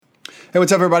Hey,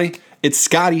 what's up, everybody? It's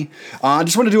Scotty. I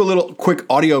just want to do a little quick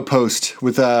audio post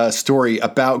with a story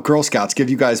about Girl Scouts, give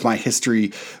you guys my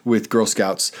history with Girl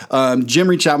Scouts. Jim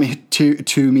reached out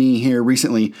to me here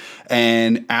recently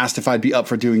and asked if I'd be up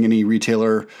for doing any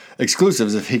retailer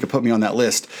exclusives, if he could put me on that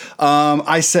list.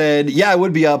 I said, yeah, I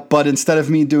would be up, but instead of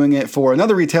me doing it for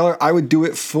another retailer, I would do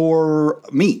it for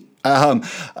me. I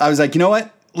was like, you know what?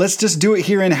 Let's just do it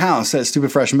here in-house at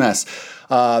Stupid Fresh Mess.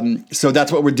 So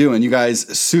that's what we're doing. You guys,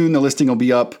 soon the listing will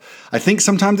be up, I think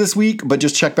sometime this week, but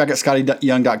just check back at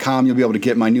scottyyoung.com. You'll be able to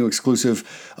get my new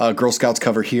exclusive Girl Scouts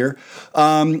cover here.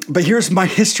 But here's my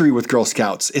history with Girl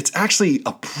Scouts. It's actually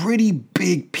a pretty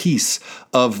big piece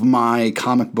of my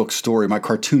comic book story, my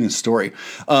cartoonist story.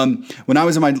 When I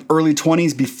was in my early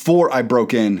 20s, before I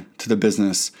broke into the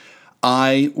business,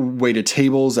 I waited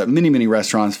tables at many, many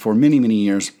restaurants for many, many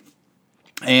years.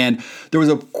 And there was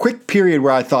a quick period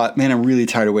where I thought, man, I'm really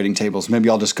tired of waiting tables. Maybe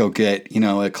I'll just go get,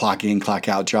 a clock in, clock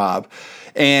out job.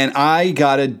 And I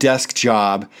got a desk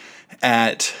job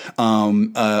at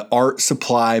an art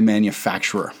supply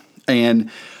manufacturer.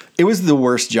 And it was the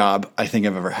worst job I think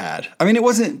I've ever had. I mean, it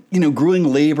wasn't,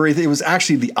 grueling labor. It was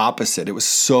actually the opposite. It was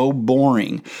so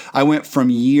boring. I went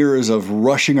from years of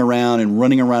rushing around and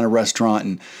running around a restaurant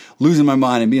and losing my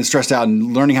mind and being stressed out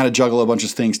and learning how to juggle a bunch of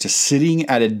things to sitting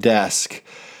at a desk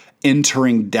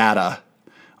entering data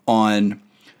on,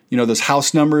 those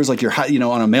house numbers, like you're,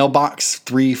 on a mailbox,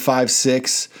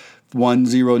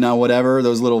 35610 now, whatever,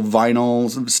 those little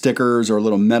vinyl stickers or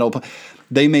little metal.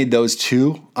 They made those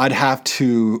too. I'd have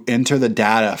to enter the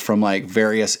data from like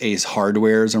various Ace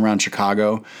Hardwares around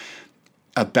Chicago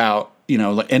about,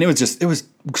 and it was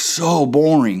so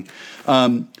boring.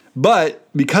 But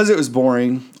because it was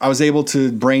boring, I was able to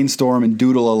brainstorm and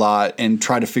doodle a lot and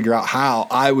try to figure out how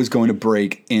I was going to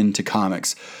break into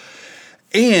comics.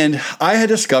 And I had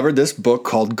discovered this book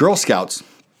called Girl Scouts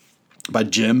by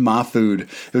Jim Mahfood.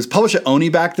 It was published at Oni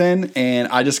back then, and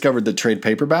I discovered the trade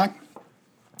paperback.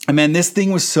 And man, this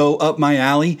thing was so up my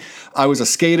alley. I was a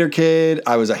skater kid.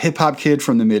 I was a hip hop kid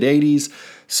from the mid 80s.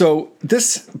 So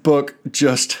this book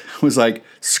just was like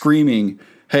screaming,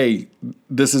 hey,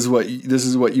 this is what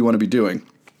you want to be doing.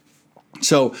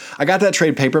 So I got that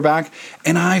trade paperback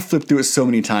and I flipped through it so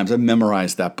many times. I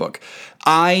memorized that book.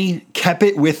 I kept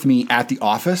it with me at the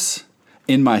office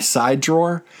in my side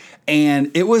drawer. And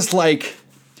it was like,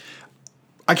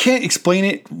 I can't explain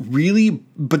it really,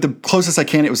 but the closest I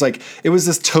can, it was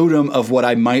this totem of what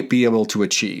I might be able to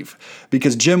achieve.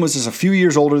 Because Jim was just a few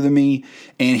years older than me,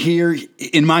 and here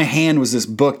in my hand was this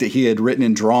book that he had written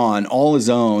and drawn all his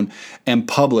own and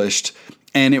published,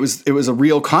 and it was a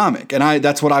real comic, and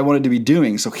that's what I wanted to be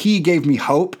doing. So he gave me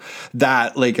hope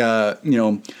that like a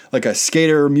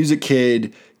skater music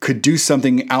kid could do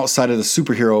something outside of the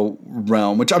superhero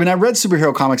realm, which, I read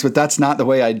superhero comics, but that's not the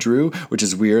way I drew, which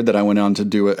is weird that I went on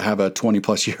to have a 20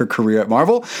 plus year career at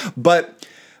Marvel. But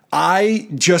I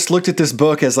just looked at this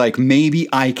book as like, maybe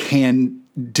I can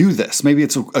do this. Maybe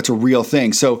it's a real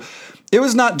thing. So it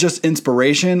was not just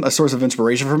inspiration, a source of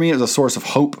inspiration for me. It was a source of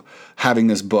hope having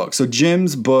this book. So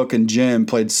Jim's book and Jim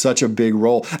played such a big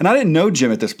role. And I didn't know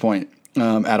Jim at this point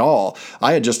at all.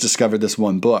 I had just discovered this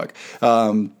one book.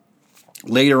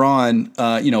 Later on,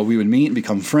 we would meet and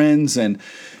become friends, and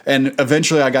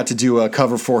eventually I got to do a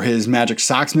cover for his Magic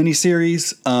Socks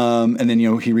miniseries, and then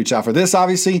he reached out for this,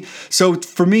 obviously. So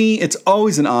for me, it's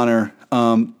always an honor.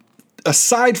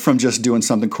 Aside from just doing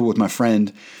something cool with my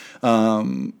friend,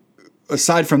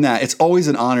 aside from that, it's always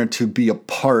an honor to be a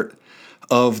part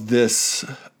of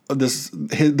the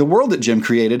world that Jim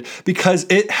created, because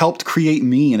it helped create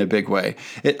me in a big way.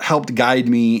 It helped guide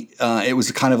me. It was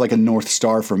kind of like a North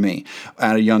Star for me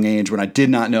at a young age when I did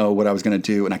not know what I was going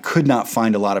to do, and I could not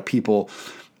find a lot of people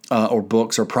or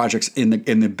books or projects in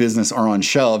the business or on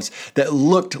shelves that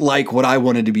looked like what I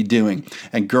wanted to be doing.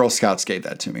 And Girl Scouts gave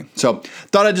that to me. So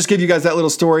thought I'd just give you guys that little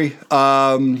story.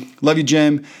 Love you,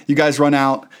 Jim. You guys run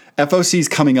out. FOC's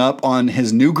coming up on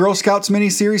his new Girl Scouts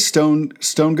miniseries,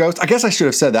 Stone Ghost. I guess I should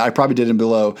have said that. I probably did it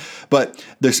below. But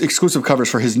there's exclusive covers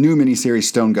for his new miniseries,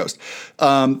 Stone Ghost.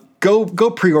 Go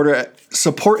pre-order it.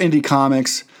 Support indie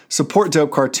comics. Support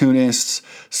dope cartoonists.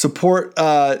 Support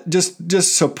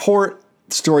just support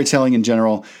storytelling in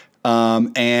general.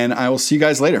 And I will see you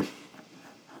guys later.